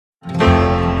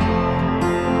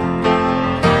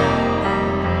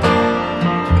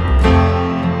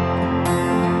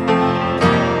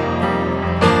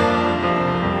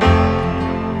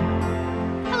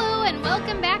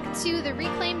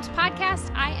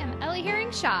am Ellie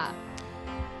Herring-Shaw.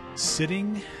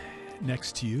 Sitting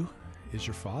next to you is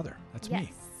your father. That's Yes.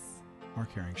 me,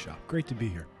 Mark Herring-Shaw. Great to be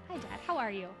here. Hi, Dad. How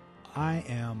are you? I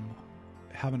am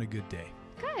having a good day.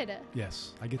 Good.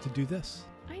 Yes, I get to do this.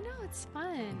 I know, it's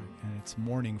fun. And it's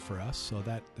morning for us, so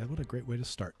that what a great way to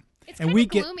start. It's And kind we of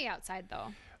get- gloomy outside,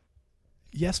 though.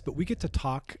 Yes, but we get to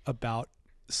talk about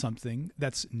something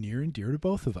that's near and dear to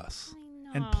both of us. I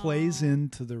know. And plays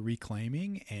into the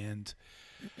reclaiming. And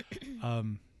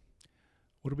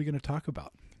what are we going to talk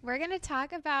about? We're going to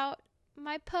talk about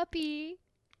my puppy,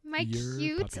 my Your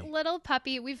cute puppy. little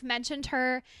puppy. We've mentioned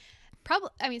her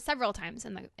several times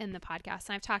in the podcast,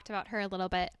 and I've talked about her a little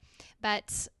bit.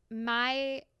 But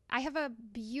I have a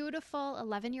beautiful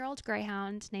 11-year-old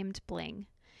greyhound named Bling,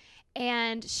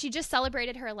 and she just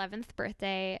celebrated her 11th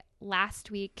birthday last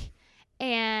week,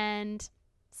 and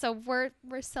so we're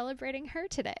celebrating her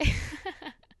today.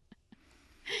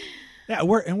 Yeah,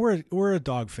 we're a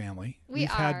dog family. We've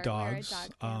had We're a dogs.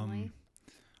 dog family.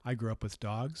 I grew up with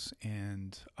dogs,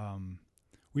 and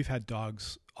we've had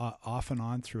dogs off and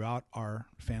on throughout our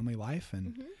family life,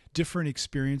 and different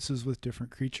experiences with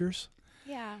different creatures.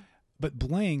 Yeah, But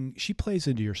Bling, she plays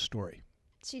into your story.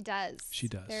 she does. She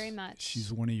does very much.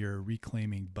 She's one of your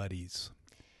reclaiming buddies.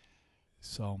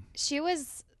 So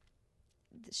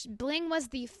Bling was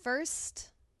the first.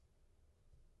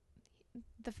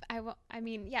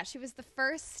 She was the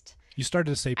first. you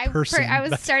started to say person. I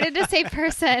was started to say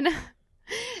person.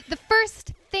 The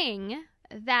first thing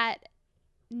that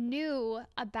knew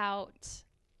about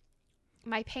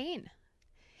my pain,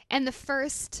 and the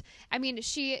first.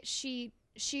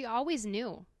 She always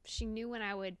knew. She knew when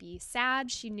I would be sad.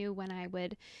 She knew when I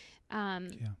would,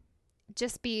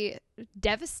 just be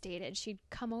devastated. She'd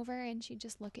come over and she'd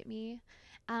just look at me.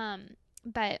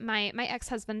 But my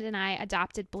ex-husband and I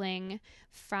adopted Bling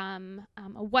from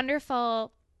a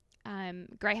wonderful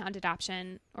greyhound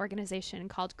adoption organization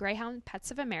called Greyhound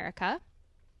Pets of America.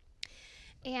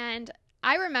 And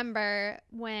I remember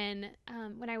when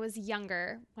I was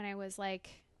younger, when I was like,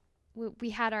 we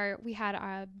had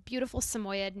a beautiful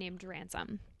Samoyed named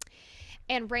Ransom,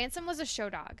 and Ransom was a show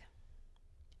dog.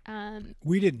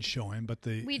 We didn't show him, but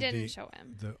We didn't show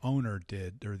him. The owner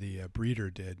did, or the breeder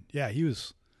did. Yeah, he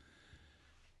was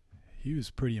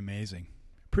pretty amazing.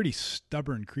 Pretty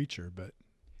stubborn creature, but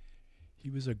he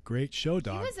was a great show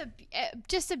dog. He was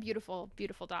just a beautiful,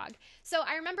 beautiful dog. So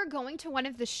I remember going to one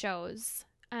of the shows,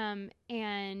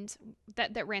 and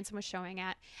that Ransom was showing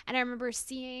at, and I remember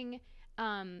seeing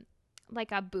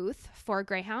like a booth for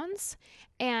greyhounds,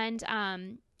 and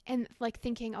like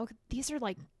thinking, oh, these are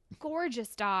like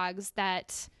gorgeous dogs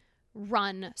that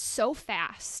run so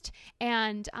fast,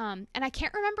 and I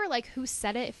can't remember like who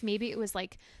said it, if maybe it was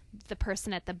like the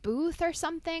person at the booth or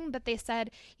something, but they said,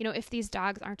 if these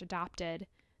dogs aren't adopted,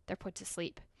 they're put to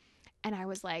sleep. And I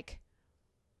was like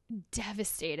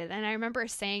devastated, and I remember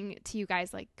saying to you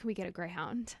guys, like, can we get a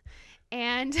greyhound?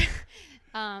 And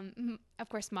of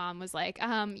course Mom was like,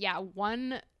 yeah,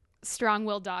 one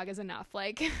strong-willed dog is enough.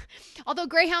 Like, although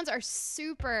greyhounds are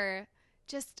super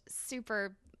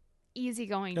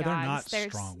easygoing dogs. They're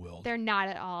not strong-willed. They're not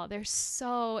at all. They're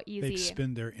so easy. They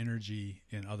expend their energy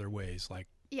in other ways, like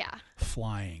Yeah.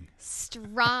 flying.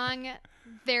 Strong,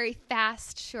 very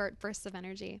fast, short bursts of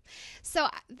energy. So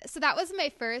that was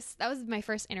my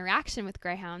first interaction with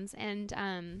greyhounds, and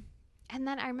then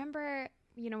I remember,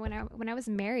 when I was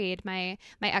married, my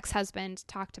ex-husband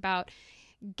talked about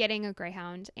getting a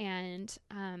greyhound, and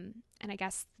I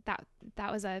guess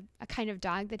that was a kind of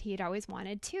dog that he had always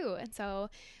wanted too. And so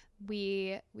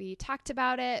we talked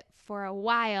about it for a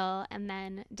while, and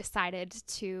then decided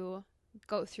to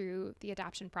go through the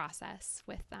adoption process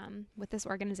with this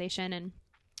organization. And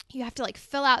you have to like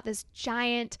fill out this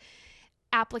giant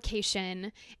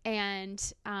application,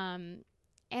 and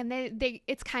they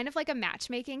it's kind of like a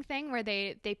matchmaking thing where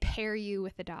they pair you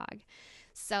with a dog.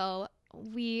 So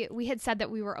we had said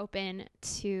that we were open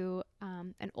to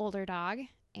an older dog,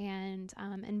 and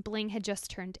Bling had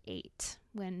just turned 8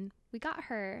 when we got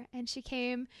her, and she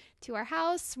came to our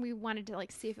house. We wanted to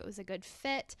like see if it was a good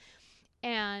fit,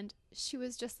 and she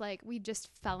was just like, we just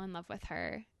fell in love with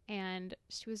her, and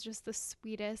she was just the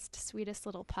sweetest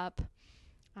little pup.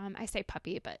 I say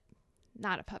puppy, but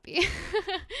not a puppy.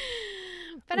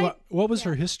 But what was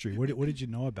her history? What did you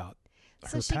know about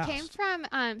so her she past?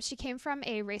 she came from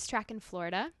a racetrack in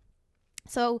Florida.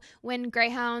 So when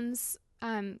greyhounds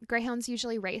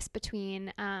usually race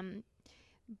between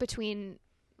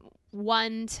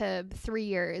 1 to 3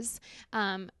 years,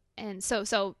 and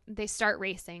so they start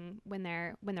racing when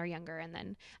they're younger, and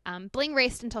then Bling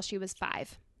raced until she was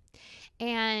 5,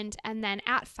 and then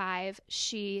at 5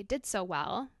 she did so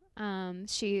well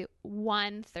She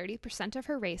won 30% of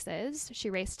her races. She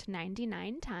raced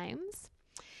 99 times.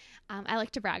 I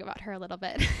like to brag about her a little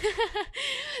bit.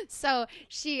 So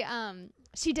she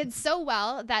did so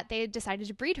well that they decided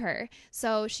to breed her.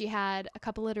 So she had a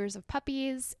couple litters of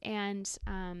puppies, and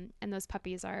those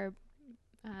puppies are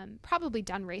probably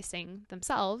done racing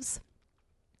themselves.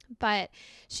 But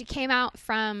she came out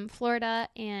from Florida,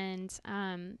 and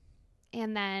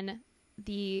then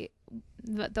the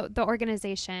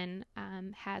organization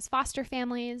has foster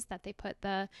families that they put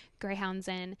the greyhounds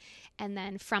in, and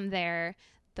then from there,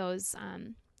 those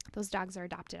dogs are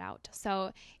adopted out.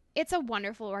 So it's a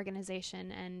wonderful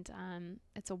organization, and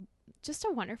it's just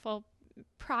a wonderful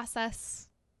process.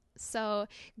 So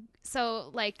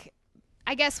like,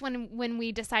 I guess when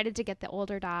we decided to get the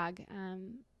older dog,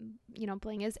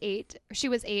 Bling is 8. She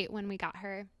was 8 when we got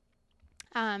her.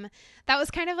 That was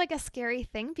kind of like a scary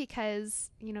thing because,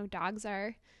 dogs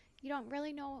you don't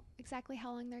really know exactly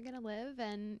how long they're going to live,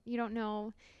 and you don't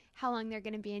know how long they're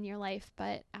going to be in your life.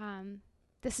 But,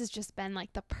 this has just been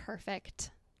like the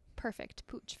perfect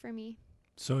pooch for me.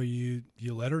 So you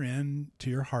let her in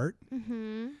to your heart.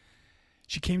 Mm-hmm.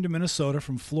 She came to Minnesota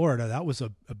from Florida. That was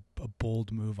a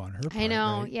bold move on her part. I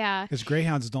know, right? yeah. Because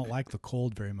greyhounds don't like the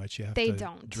cold very much. You have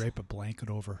to drape a blanket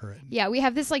over her. Yeah, we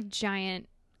have this I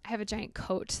have a giant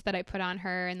coat that I put on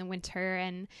her in the winter,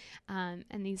 and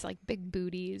these like big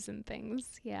booties and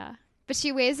things. Yeah. But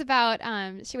she weighs about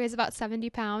 70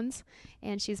 pounds,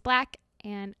 and she's black,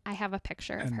 and I have a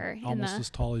picture of her. Almost as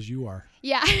tall as you are.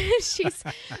 Yeah.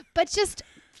 But just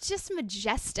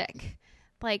majestic.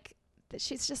 Like,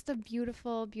 she's just a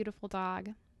beautiful, beautiful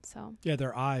dog. So yeah,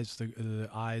 their eyes, the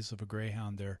eyes of a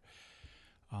greyhound, they're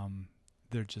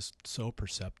just so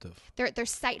perceptive. They're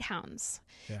sight hounds.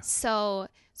 Yeah. So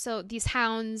these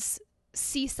hounds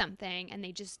see something and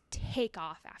they just take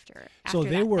off after. So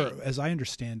they were, as I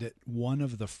understand it, one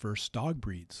of the first dog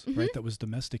breeds, right, that was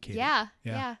domesticated. Yeah.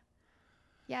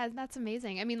 That's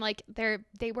amazing. I mean, like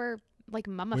they were like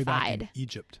mummified. Way back in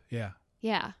Egypt. Yeah.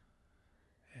 Yeah.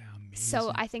 Yeah, amazing.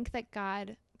 So I think that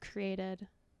God created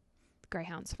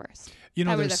greyhounds first.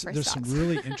 There's some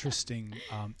really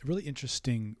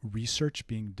interesting research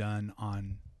being done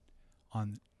on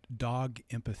dog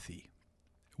empathy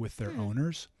with their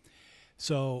owners.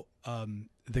 So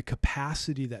the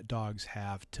capacity that dogs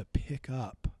have to pick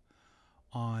up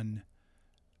on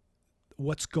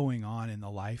what's going on in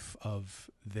the life of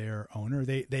their owner.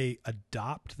 They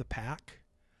adopt the pack,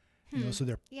 so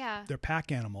they're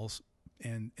pack animals.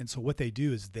 And so what they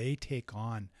do is they take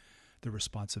on the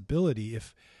responsibility.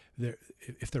 If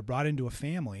they're brought into a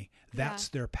family, that's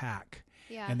their pack,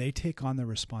 and they take on the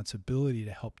responsibility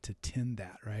to help to tend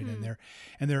that, right? And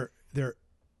they're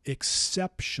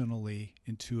exceptionally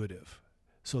intuitive.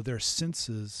 So their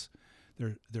senses,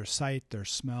 their sight, their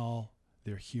smell,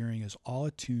 their hearing is all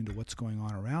attuned to what's going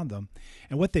on around them.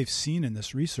 And what they've seen in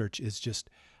this research is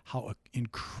just how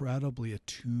incredibly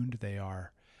attuned they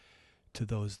are to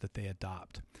those that they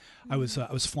adopt. I was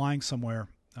flying somewhere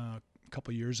a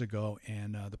couple years ago,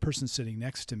 and the person sitting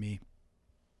next to me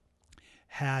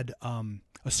had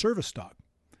a service dog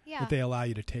that they allow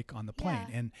you to take on the plane.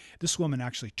 And this woman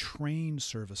actually trained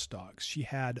service dogs. She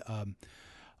had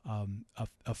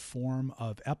a form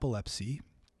of epilepsy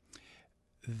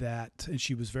and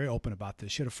she was very open about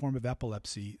this. She had a form of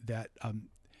epilepsy that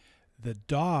the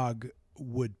dog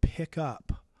would pick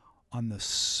up on the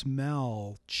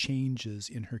smell changes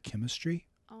in her chemistry.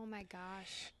 Oh my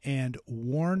gosh. And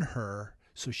warn her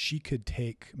so she could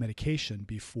take medication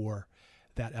before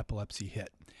that epilepsy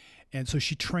hit. And so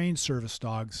she trained service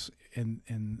dogs, and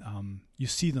you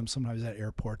see them sometimes at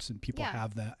airports, and people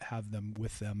have them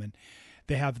with them, and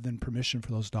they have then permission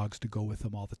for those dogs to go with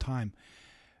them all the time,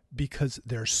 because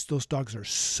those dogs are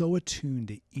so attuned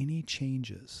to any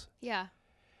changes. Yeah.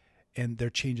 And their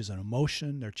changes in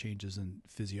emotion, their changes in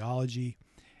physiology,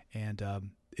 and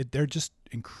they're just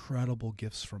incredible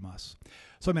gifts from us.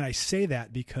 So, I mean, I say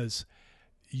that because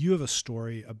you have a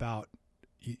story about,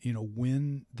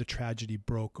 when the tragedy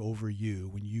broke over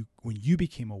you, when you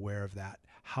became aware of that,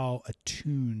 how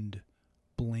attuned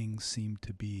Bling seemed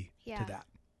to be to that.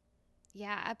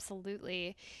 Yeah,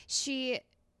 absolutely.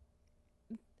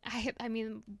 I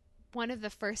mean, one of the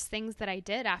first things that I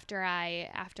did after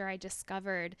I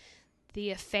discovered the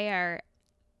affair,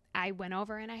 I went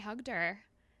over and I hugged her.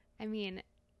 I mean,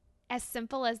 as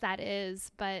simple as that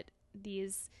is, but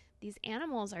these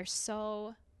animals are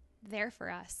so there for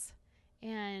us,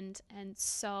 and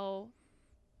so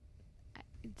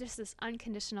just this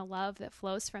unconditional love that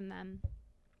flows from them.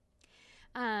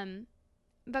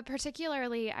 But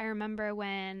particularly, I remember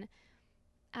when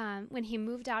he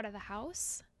moved out of the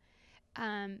house.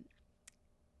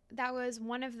 that was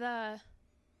one of the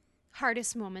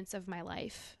hardest moments of my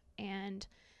life, and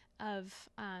of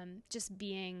just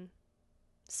being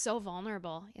so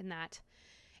vulnerable in that.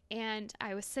 And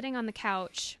I was sitting on the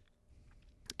couch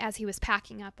as he was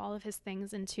packing up all of his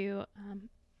things into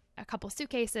a couple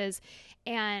suitcases,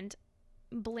 and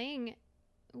Bling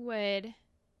would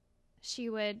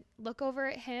look over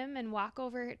at him and walk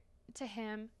over to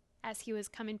him as he was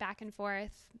coming back and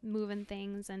forth, moving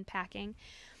things and packing.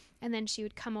 And then she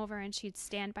would come over and she'd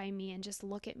stand by me and just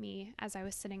look at me as I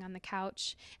was sitting on the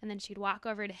couch. And then she'd walk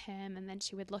over to him, and then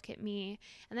she would look at me.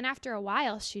 And then after a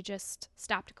while, she just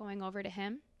stopped going over to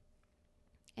him.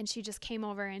 And she just came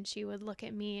over and she would look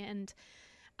at me and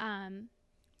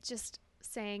just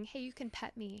saying, hey, you can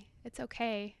pet me. It's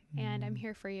okay. And I'm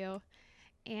here for you.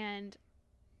 And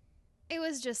it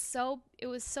was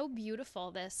so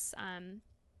beautiful. This,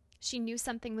 she knew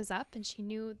something was up, and she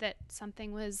knew that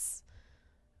something was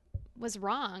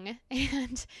wrong.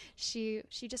 And she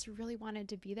just really wanted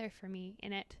to be there for me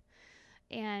in it.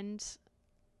 And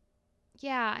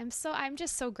yeah, I'm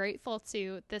just so grateful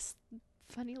to this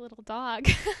funny little dog.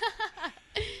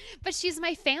 But she's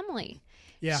my family.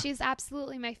 Yeah. She's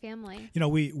absolutely my family. You know,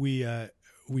 we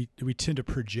tend to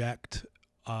project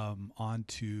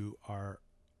onto our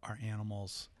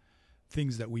animals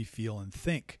things that we feel and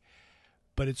think,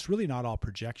 but it's really not all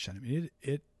projection. I mean,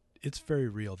 it's very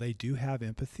real. They do have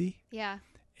empathy. Yeah.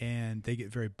 And they get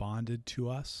very bonded to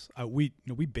us. We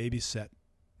babysat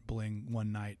Bling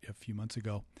one night a few months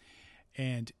ago,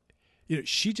 and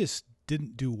she just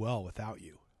didn't do well without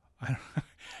you. I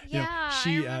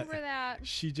remember that.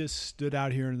 She just stood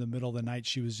out here in the middle of the night.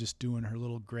 She was just doing her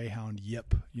little greyhound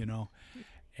yip,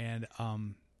 and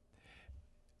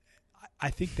I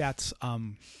think that's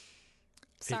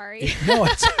sorry. No,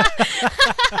 it's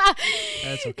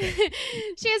that's okay.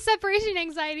 She has separation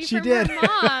anxiety she from did. her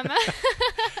mom.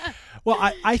 Well,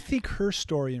 I think her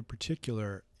story in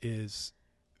particular is,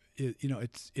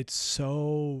 it's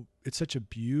such a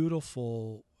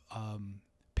beautiful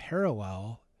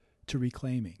parallel to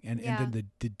reclaiming and then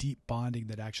the deep bonding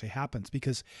that actually happens,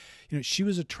 because she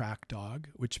was a track dog,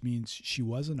 which means she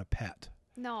wasn't a pet.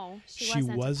 No, she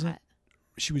wasn't a pet.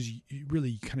 She was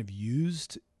really kind of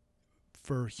used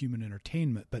for human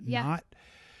entertainment, but not.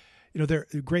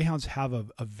 Greyhounds have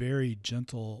a very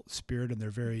gentle spirit, and they're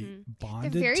very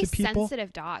bonded they're very to people.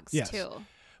 Sensitive dogs too.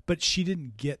 But she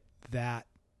didn't get that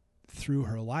through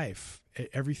her life.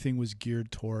 Everything was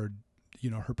geared toward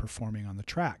her performing on the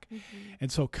track.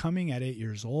 And so coming at 8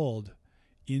 years old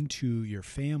into your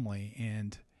family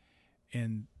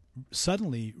and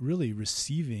suddenly really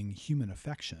receiving human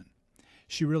affection,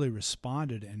 she really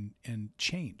responded and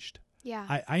changed.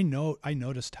 Yeah. I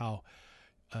noticed how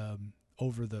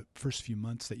over the first few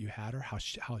months that you had her, how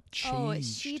it changed. Oh,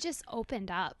 she just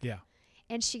opened up. Yeah.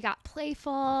 And she got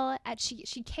playful. And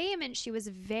she came and she was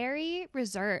very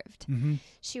reserved.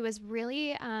 She was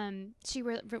really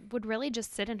would really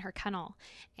just sit in her kennel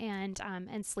and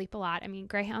sleep a lot. I mean,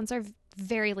 greyhounds are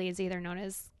very lazy. They're known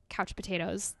as couch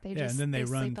potatoes. And then they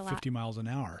run 50 miles an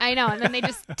hour. I know, and then they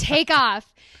just take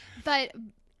off. But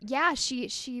yeah,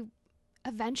 she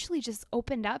eventually just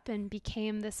opened up and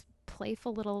became this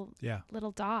playful little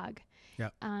dog. Yeah.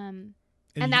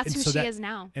 And that's who she is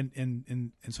now.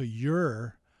 And so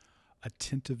your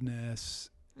attentiveness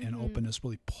and openness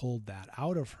really pulled that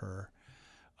out of her.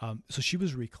 So she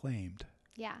was reclaimed.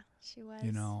 Yeah, she was.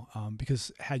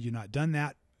 Because had you not done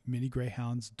that, many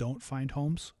greyhounds don't find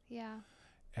homes. Yeah.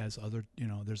 As other,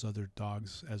 there's other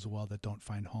dogs as well that don't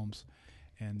find homes,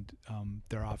 and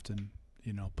they're often,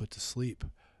 put to sleep.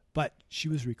 But she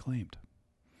was reclaimed.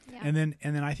 Yeah. And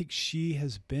then I think she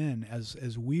has been,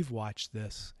 as we've watched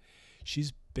this,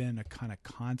 she's been a kind of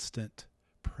constant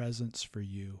presence for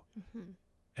you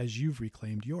as you've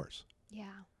reclaimed yours. Yeah.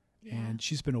 And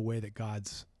she's been a way that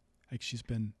God's, she's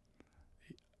been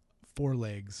 4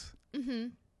 legs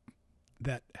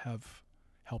that have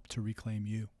helped to reclaim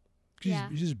you.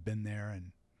 She's just been there,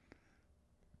 and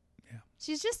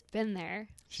she's just been there.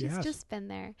 She's just been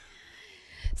there.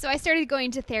 So I started going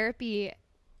to therapy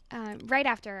right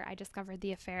after I discovered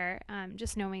the affair,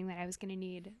 just knowing that I was going to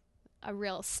need a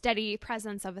real steady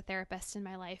presence of a therapist in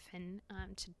my life and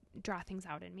to draw things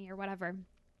out in me or whatever.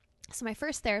 So my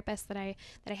first therapist that I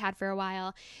had for a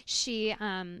while, she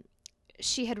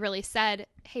had really said,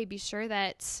 hey, be sure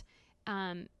that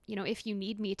if you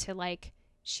need me to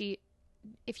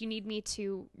if you need me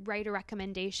to write a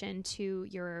recommendation to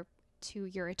your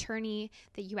attorney,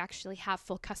 that you actually have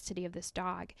full custody of this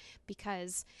dog,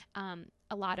 because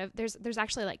there's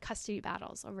actually custody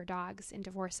battles over dogs in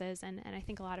divorces, and I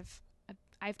think a lot of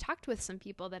I've talked with some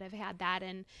people that have had that,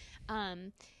 and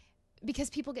because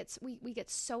people we get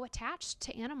so attached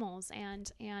to animals,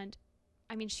 and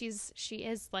I mean, she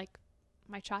is like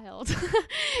my child.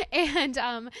 and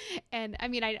I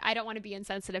mean, I don't want to be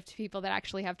insensitive to people that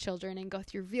actually have children and go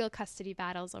through real custody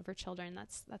battles over children.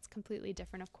 That's completely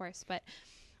different, of course. But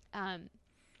I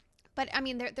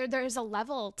mean, there's a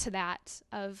level to that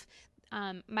of,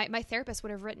 my therapist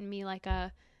would have written me like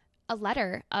a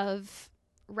letter of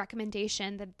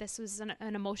recommendation that this was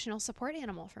an emotional support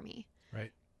animal for me.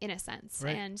 Right. In a sense.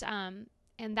 Right.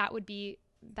 And that would be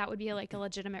like a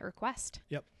legitimate request.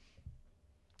 Yep.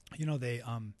 You know, there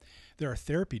are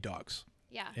therapy dogs.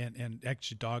 Yeah. And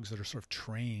actually dogs that are sort of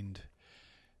trained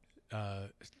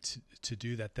to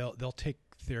do that. They'll take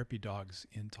therapy dogs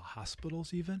into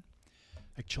hospitals, even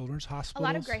like children's hospitals. A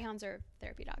lot of greyhounds are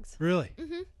therapy dogs. Really?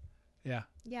 Mm-hmm. Yeah.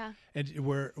 Yeah. And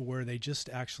where they just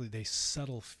actually they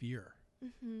settle fear.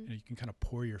 Mm-hmm. And you can kind of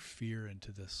pour your fear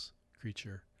into this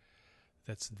creature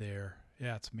that's there.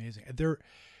 Yeah, it's amazing. I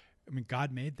mean,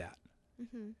 God made that.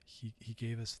 Mm-hmm. He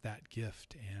gave us that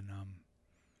gift, and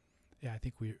yeah, I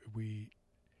think we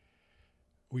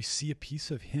see a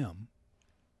piece of Him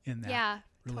in that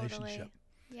relationship. Totally.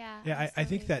 Yeah. Yeah, I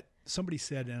think that somebody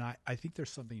said, and I think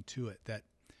there's something to it, that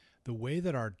the way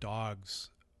that our dogs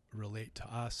relate to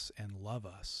us and love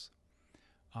us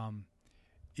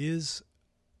is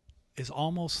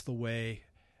almost the way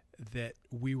that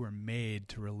we were made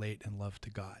to relate and love to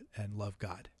God and love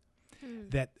God.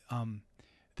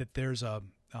 That there's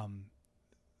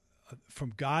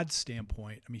from God's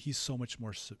standpoint, I mean, He's so much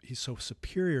more, He's so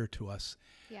superior to us.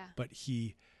 Yeah. But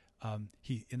He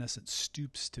in essence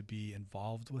stoops to be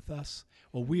involved with us.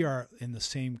 Well, we are in the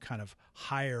same kind of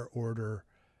higher order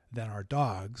than our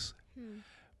dogs,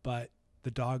 but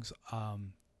the dogs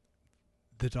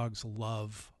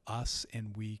love us,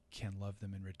 and we can love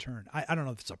them in return. I don't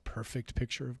know if it's a perfect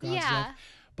picture of God's love,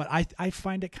 but I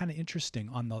find it kind of interesting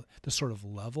on the sort of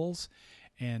levels.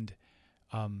 And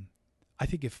I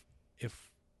think if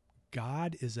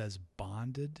God is as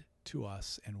bonded to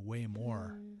us and way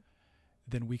more,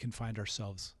 then we can find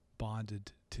ourselves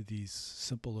bonded to these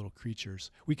simple little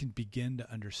creatures. We can begin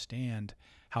to understand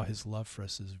how His love for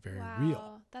us is very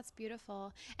real. That's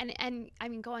beautiful. And I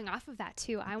mean, going off of that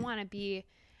too, I want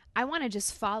to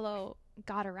just follow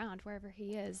God around wherever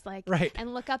He is, like,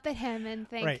 and look up at Him and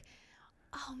think,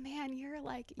 oh man, you're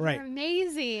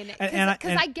amazing.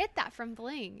 Because I get that from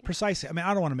Bling. Precisely. I mean,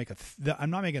 I don't want to make I'm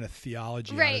not making a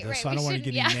theology out of this, so I don't want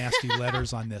to get any nasty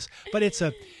letters on this. But it's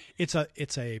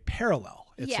a parallel.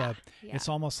 It's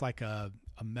almost like a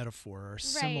metaphor or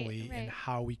simile in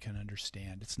how we can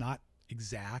understand. It's not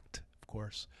exact, of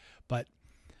course, but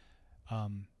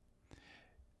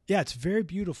yeah, it's very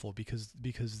beautiful because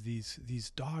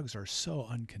these dogs are so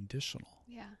unconditional.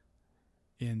 Yeah.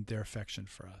 In their affection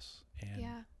for us. And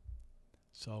yeah.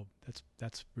 So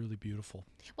that's really beautiful.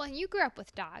 Well, and you grew up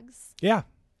with dogs. Yeah.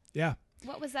 Yeah.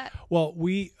 What was that? Well,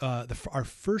 our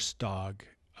first dog,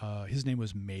 his name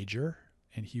was Major,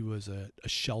 and he was a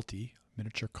Sheltie,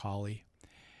 miniature collie,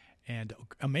 and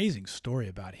amazing story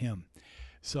about him.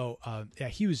 So,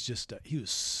 he was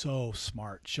so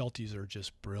smart. Shelties are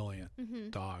just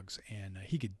brilliant dogs, and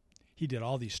he did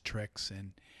all these tricks,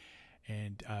 and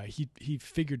he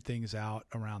figured things out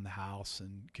around the house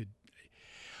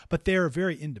but they're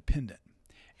very independent.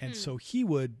 And so he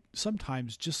would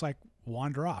sometimes just like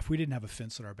wander off. We didn't have a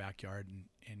fence in our backyard,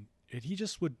 and he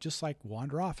just would just like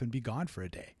wander off and be gone for a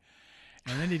day.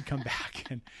 And then he'd come back,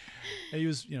 and he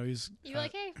was you were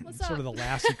like, hey, what's sort up? of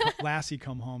the lassie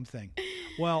come home thing.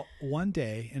 Well, one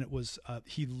day, and it was,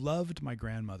 he loved my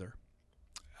grandmother.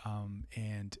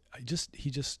 And he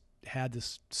just had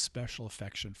this special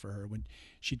affection for her. When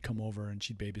she'd come over and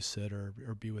she'd babysit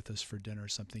or be with us for dinner or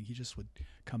something, he just would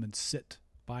come and sit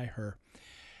by her.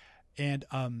 And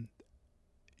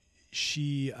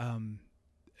she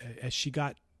as she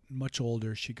got much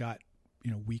older, she got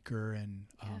weaker, and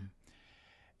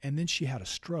then she had a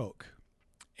stroke,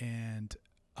 and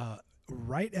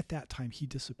right at that time he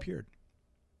disappeared.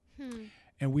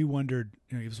 And we wondered,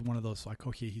 it was one of those like,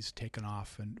 okay, he's taken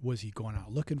off, and was he going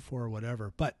out looking for or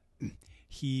whatever? But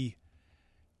he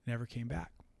never came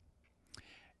back.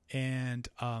 And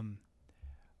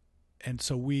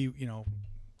so we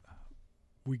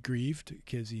grieved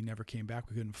because he never came back.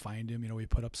 We couldn't find him. We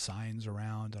put up signs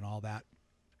around and all that.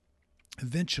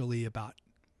 Eventually, about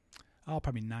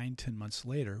probably 9-10 months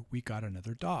later, we got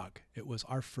another dog. It was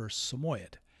our first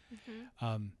Samoyed.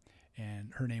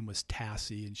 And her name was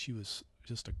Tassie, and she was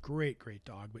just a great, great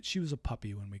dog, but she was a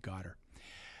puppy when we got her.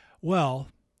 Well,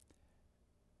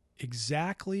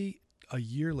 exactly a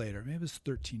year later, maybe it was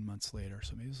 13 months later,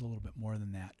 so maybe it was a little bit more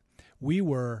than that. We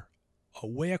were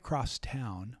way across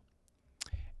town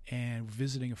and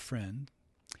visiting a friend,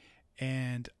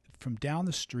 and from down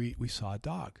the street we saw a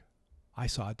dog. I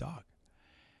saw a dog.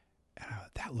 And I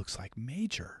thought, that looks like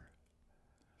Major.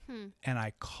 And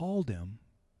I called him,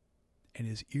 and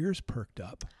his ears perked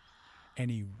up, and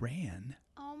he ran.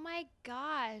 Oh my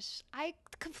gosh. I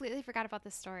completely forgot about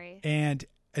this story. And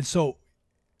so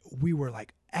we were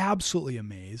like absolutely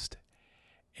amazed.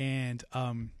 And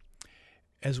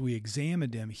as we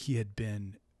examined him, he had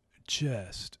been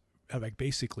just like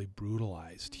basically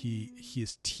brutalized.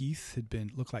 His teeth had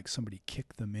been, looked like somebody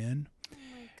kicked them in. Oh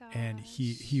my gosh. And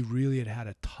he really had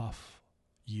a tough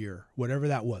year, whatever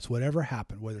that was, whatever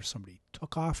happened, whether somebody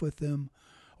took off with him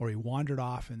or he wandered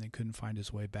off and then couldn't find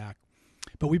his way back.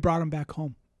 But we brought him back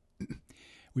home.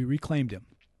 We reclaimed him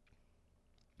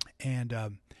and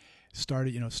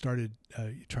started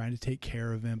trying to take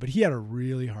care of him. But he had a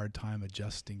really hard time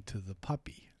adjusting to the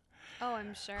puppy. Oh,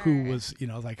 I'm sure. Who was,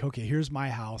 like, okay, here's my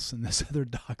house and this other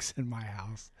dog's in my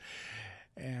house.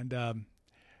 And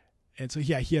so,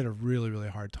 yeah, he had a really, really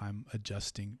hard time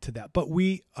adjusting to that. But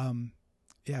we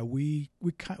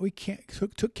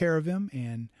took care of him,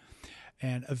 and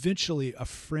eventually a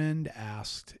friend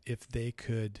asked if they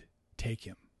could take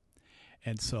him.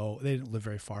 And so they didn't live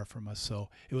very far from us, so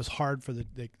it was hard for the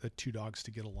two dogs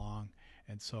to get along.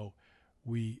 And so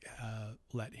we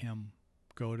let him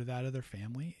go to that other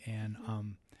family, and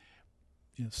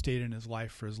stayed in his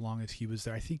life for as long as he was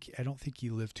there. I don't think he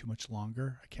lived too much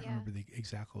longer. I can't remember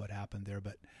exactly what happened there,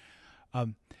 but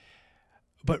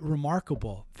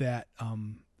remarkable that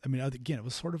again, it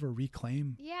was sort of a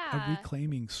reclaiming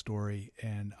story,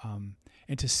 and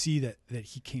to see that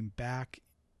he came back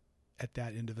at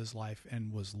that end of his life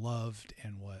and was loved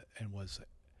and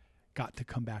got to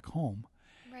come back home,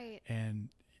 right? And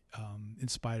in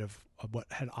spite of what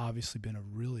had obviously been a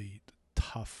really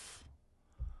tough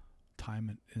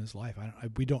time in his life,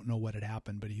 we don't know what had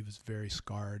happened, but he was very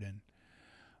scarred, and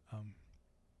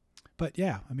but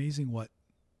yeah, amazing what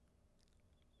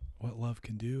love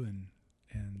can do, and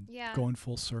going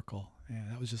full circle.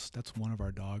 Yeah, that's one of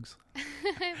our dogs.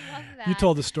 I love that. You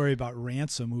told the story about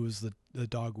Ransom, who was the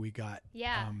dog we got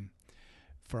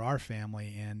for our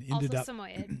family, and ended up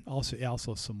Samoyed.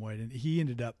 also Samoyed, and he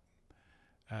ended up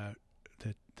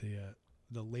the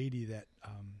lady that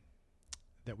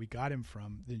we got him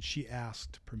from. Then she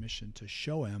asked permission to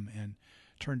show him, and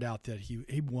turned out that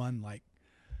he won, like,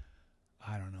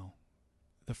 I don't know,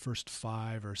 the first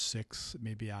 5 or 6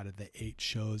 maybe out of the 8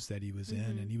 shows that he was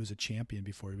in, and he was a champion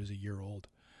before he was a year old.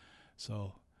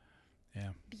 So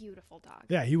yeah, beautiful dog.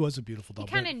 Yeah, he was a beautiful dog.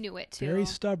 He kind of knew it too. Very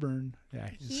stubborn. Yeah,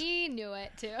 he knew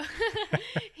it too.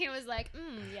 He was like,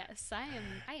 yes,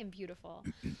 I am beautiful.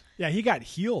 Yeah, he got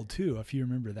healed too, if you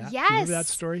remember that. Yes. Remember that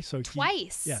story? So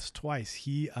twice. Twice.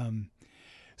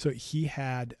 So he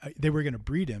had, they were going to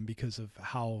breed him because of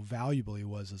how valuable he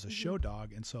was as a show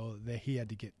dog. And so he had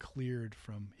to get cleared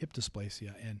from hip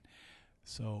dysplasia. And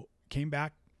so came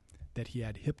back that he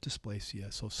had hip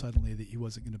dysplasia. So suddenly that he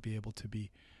wasn't going to be able to be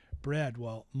bred.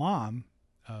 Well, Mom,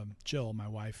 Jill, my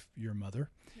wife, your mother,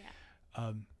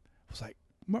 was like,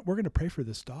 we're going to pray for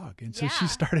this dog. And so she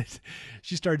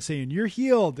started saying, you're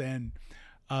healed. And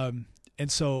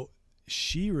so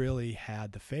she really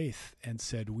had the faith and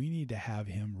said, we need to have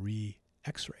him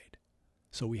re-x-rayed.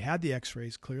 So we had the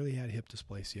x-rays, clearly had hip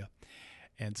dysplasia.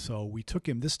 And so we took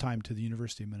him this time to the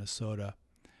University of Minnesota,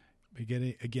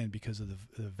 again, because of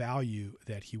the value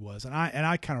that he was. And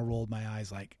I kind of rolled my eyes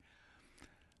like,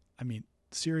 I mean,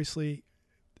 seriously,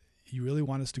 you really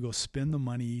want us to go spend the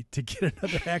money to get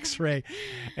another x-ray?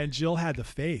 And Jill had the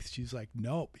faith. She's like,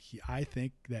 nope, I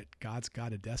think that God's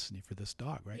got a destiny for this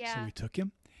dog, right? Yeah. So we took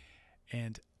him.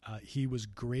 And he was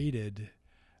graded,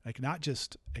 like, not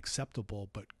just acceptable,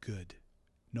 but good.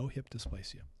 No hip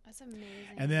dysplasia. That's amazing.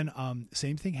 And then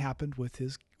same thing happened with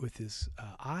his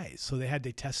eyes. So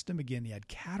they tested him again. He had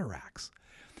cataracts.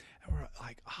 And we're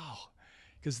like, oh,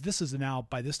 because this is now,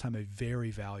 by this time, a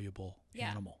very valuable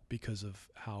animal because of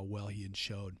how well he had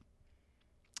showed.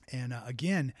 And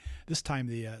again, this time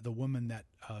the woman that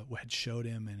had showed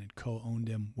him and had co-owned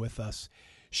him with us,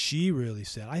 she really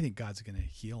said, I think God's going to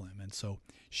heal him. And so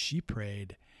she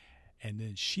prayed, and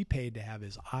then she paid to have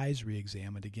his eyes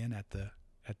re-examined again at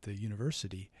the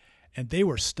university. And they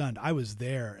were stunned. I was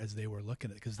there as they were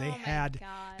looking at it, because they had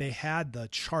the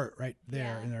chart right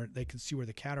there, and they could see where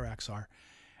the cataracts are.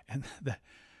 And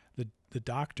the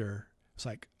doctor was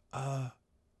like,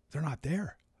 they're not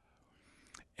there.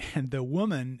 And the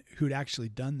woman who'd actually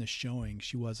done the showing,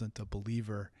 she wasn't a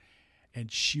believer, and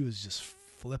she was just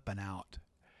flipping out.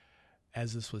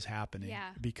 as this was happening. Yeah.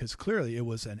 Because clearly it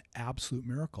was an absolute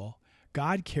miracle.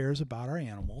 God cares about our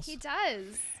animals. He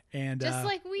does. And Just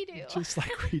like we do. Just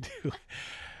like we do.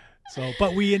 So,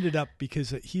 but we ended up,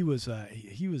 because he was a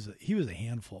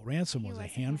handful. Ransom was a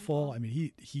handful. I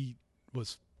mean, he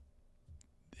was,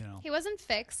 you know. He wasn't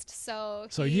fixed, so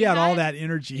he had all that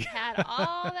energy. He had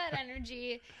all that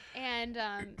energy, and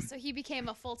so he became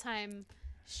a full-time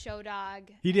show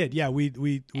dog. He did, yeah.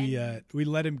 We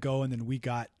let him go, and then we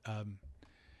got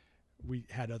we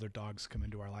had other dogs come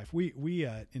into our life. We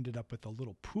ended up with a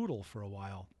little poodle for a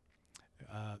while,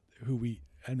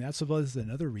 that was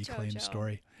another reclaim Jojo.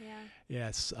 story. Yeah.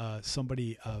 Yes,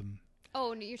 somebody.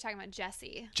 Oh, you're talking about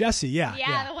Jesse. Jesse, yeah.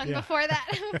 Yeah, the one before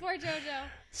that, before JoJo.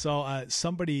 So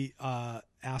somebody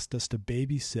asked us to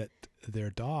babysit their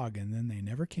dog, and then they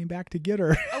never came back to get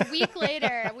her. A week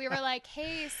later, we were like,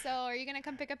 "Hey, so are you gonna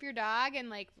come pick up your dog?" And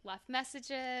like left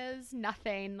messages,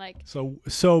 nothing. Like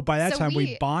so by that time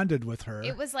we bonded with her.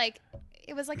 It was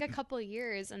like a couple of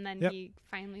years, and then he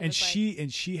finally. And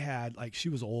she had, like, she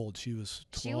was old. She was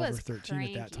 12 or 13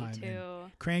 at that time, too.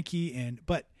 And cranky,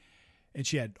 and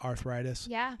she had arthritis.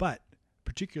 Yeah. But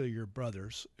particularly your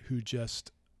brothers, who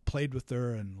just played with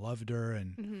her and loved her,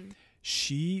 and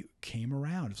she came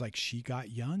around. It was like she got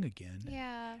young again.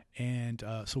 Yeah. And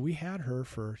so we had her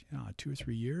for 2 or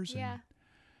 3 years. Yeah. And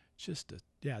just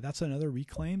that's another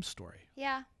reclaim story.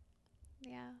 Yeah.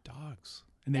 Yeah. Dogs,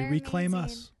 and They're they reclaim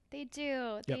amazing. us. They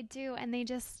do. They do. And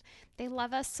they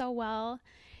love us so well.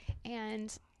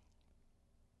 And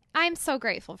I'm so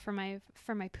grateful for my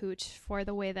pooch, for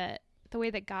the way that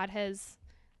God has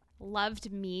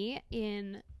loved me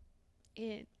in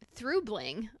through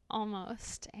Bling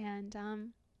almost. And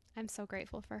I'm so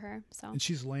grateful for her. So, and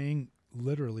she's laying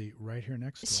literally right here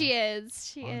next to us. She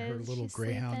is on her little She's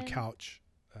Greyhound sleeping. couch.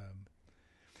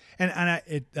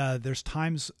 There's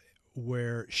times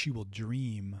where she will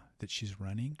dream that she's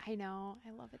running. I know.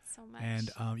 I love it so much.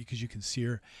 And because you can see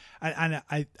her.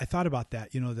 I thought about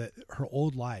that, that her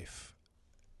old life,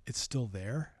 it's still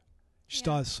there. She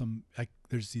still has some, like,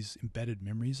 there's these embedded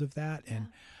memories of that. And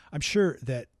I'm sure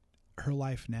that her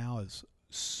life now is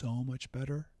so much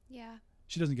better. Yeah.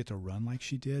 She doesn't get to run like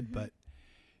she did, but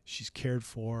she's cared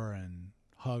for and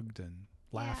hugged and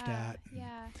laughed at.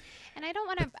 Yeah. And I don't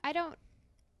want to, I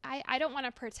don't want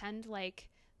to pretend like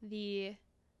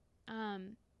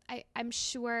I'm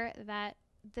sure that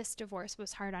this divorce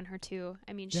was hard on her too.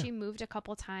 I mean, she moved a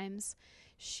couple times.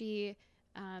 She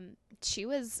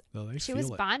was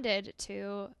bonded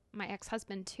to my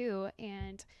ex-husband too,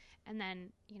 and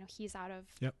then he's out of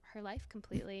her life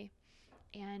completely,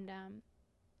 and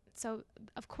so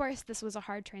of course this was a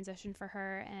hard transition for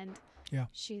her, and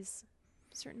she's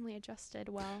certainly adjusted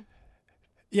well.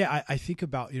 Yeah, I think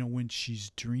about, when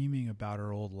she's dreaming about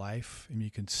her old life, and you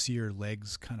can see her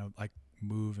legs kind of like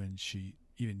move, and she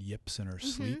even yips in her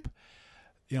sleep.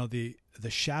 The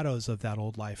shadows of that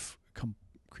old life come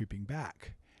creeping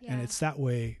back. Yeah. And it's that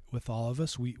way with all of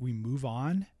us. We move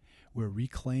on, we're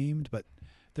reclaimed, but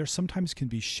there sometimes can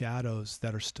be shadows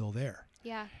that are still there.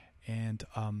 Yeah. And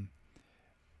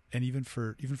even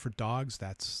for dogs,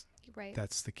 that's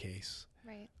the case.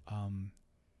 Right.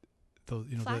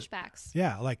 Flashbacks.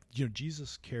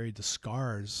 Jesus carried the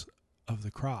scars of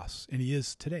the cross, and he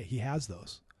is today. He has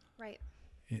those. Right.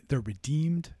 They're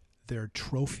redeemed. They're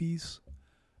trophies.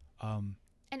 And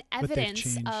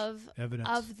evidence of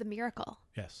the miracle.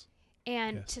 Yes.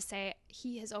 And to say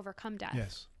he has overcome death.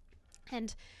 Yes.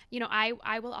 And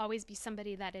I will always be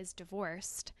somebody that is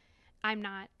divorced.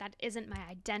 That isn't my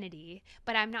identity,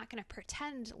 but I'm not going to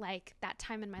pretend like that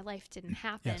time in my life didn't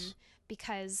happen,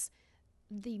 because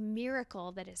the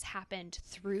miracle that has happened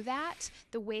through that,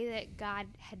 the way that God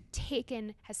has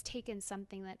taken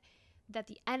something that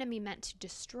the enemy meant to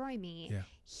destroy me,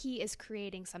 he is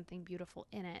creating something beautiful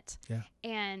in it. Yeah.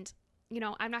 And,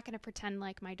 I'm not going to pretend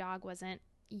like my dog wasn't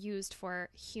used for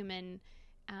human,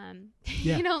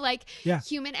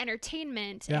 human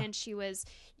entertainment. Yeah. And she was.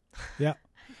 Yeah.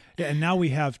 Yeah. And now we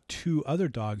have 2 other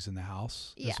dogs in the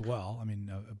house as well. I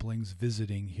mean, Bling's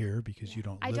visiting here because you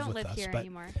don't live with us. I don't live here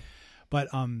anymore. But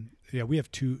we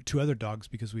have two other dogs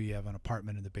because we have an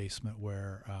apartment in the basement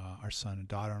where our son and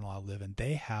daughter-in-law live, and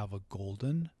they have a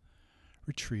golden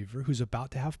retriever who's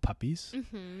about to have puppies,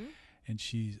 and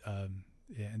she's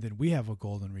and then we have a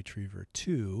golden retriever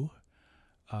too,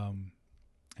 and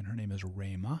her name is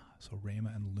Rayma. So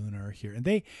Rayma and Luna are here, and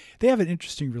they have an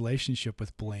interesting relationship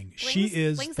with Bling. She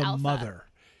is the alpha. Mother.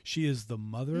 She is the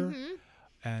mother,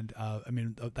 and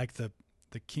like the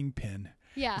kingpin.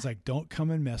 Yeah. It's like, don't come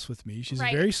and mess with me. She's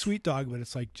a very sweet dog, but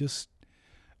it's like, just,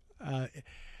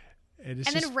 And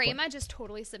then Rayma just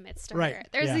totally submits to Right, her.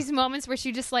 There's yeah. these moments where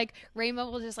she just like,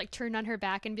 Rayma will just like turn on her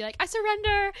back and be like, I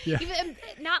surrender. Yeah. Even,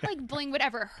 not like Bling would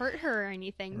ever hurt her or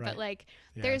anything, Right. but like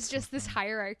Yeah, there's it's so just this funny.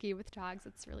 hierarchy with dogs.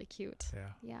 It's really cute. Yeah.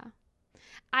 Yeah.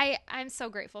 I'm so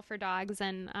grateful for dogs,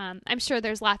 and I'm sure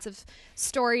there's lots of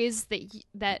stories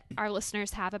that our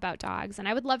listeners have about dogs, and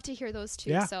I would love to hear those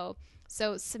too. Yeah. So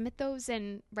submit those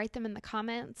and write them in the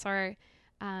comments, or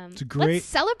It's a great, let's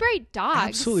celebrate dogs.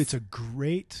 absolutely, it's a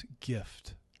great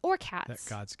gift Or that cats.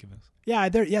 God's given us. Yeah,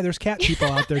 there's cat people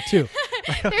out there too.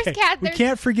 There's cat. We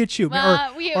can't forget you.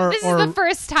 Well, or this is the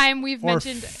first time we've or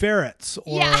mentioned. ferrets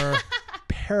or Yeah.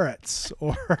 parrots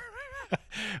or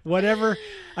whatever.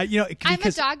 I'm a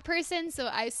Because dog person, so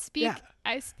I speak. Yeah.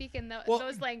 I speak in those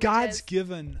languages. God's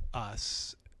given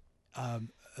us,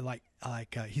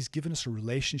 He's given us a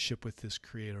relationship with this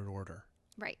created order.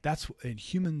 Right. And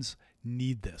humans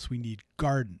need this. We need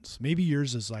gardens. Maybe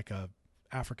yours is like a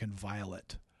African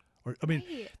violet, or I mean,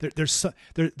 Right.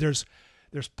 there's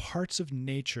parts of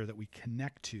nature that we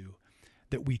connect to,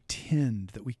 that we tend,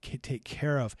 that we take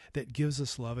care of, that gives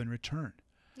us love in return.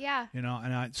 Yeah.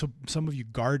 So some of you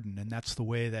garden, and that's the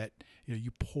way that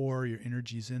you pour your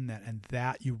energies in that, and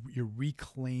that you're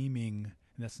reclaiming,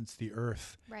 in essence, the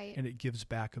earth, Right. and it gives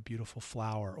back a beautiful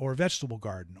flower or a vegetable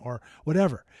garden or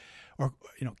whatever. Or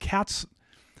cats,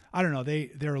 I don't know,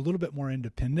 they're a little bit more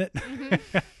independent,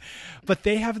 Mm-hmm. but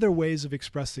they have their ways of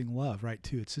expressing love, right?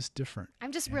 Too. It's just different.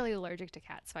 I'm just really allergic to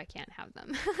cats, so I can't have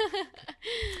them.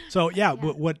 So Yeah.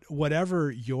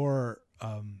 whatever your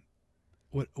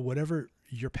whatever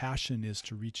your passion is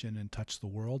to reach in and touch the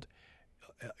world,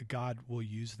 God will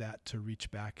use that to reach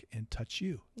back and touch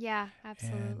you. Yeah,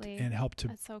 absolutely. And help to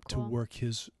That's so to cool. work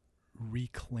His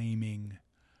reclaiming,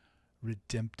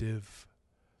 redemptive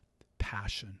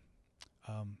passion.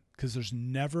 Because there's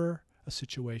never a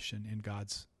situation in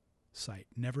God's sight,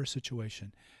 never a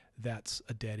situation that's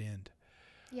a dead end.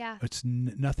 Yeah. It's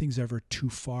nothing's ever too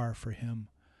far for Him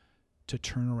to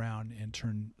turn around and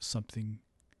turn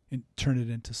it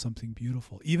into something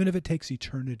beautiful. Even if it takes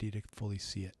eternity to fully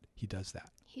see it, He does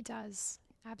that. He does.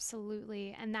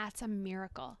 Absolutely. And that's a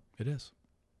miracle. It is.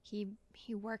 He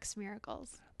works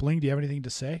miracles. Bling, do you have anything to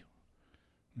say?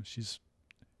 She's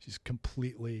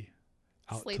completely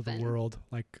out to Sleeping. the world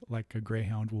like a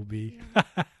greyhound will be.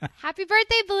 Happy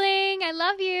birthday, Bling. I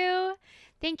love you.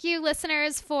 Thank you,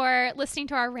 listeners, for listening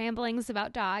to our ramblings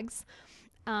about dogs.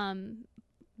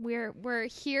 We're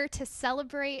here to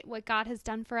celebrate what God has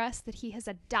done for us, that He has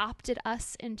adopted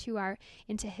us into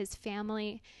His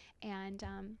family. And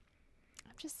I'm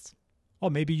just... Well,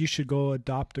 maybe you should go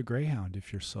adopt a greyhound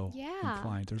if you're so Yeah.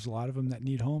 inclined. There's a lot of them that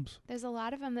need homes. There's a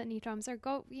lot of them that need homes, or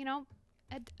go,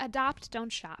 adopt,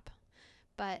 don't shop.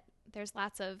 But there's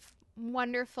lots of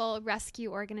wonderful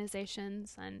rescue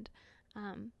organizations, and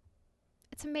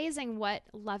it's amazing what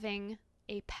loving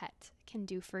a pet can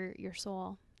do for your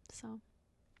soul. So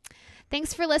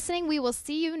thanks for listening. We will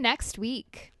see you next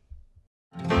week.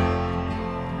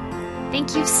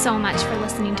 Thank you so much for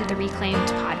listening to the Reclaimed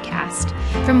podcast.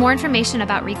 For more information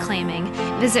about reclaiming,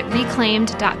 visit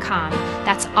reclaimed.com.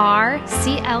 That's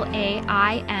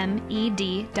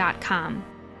RCLAIMED.com.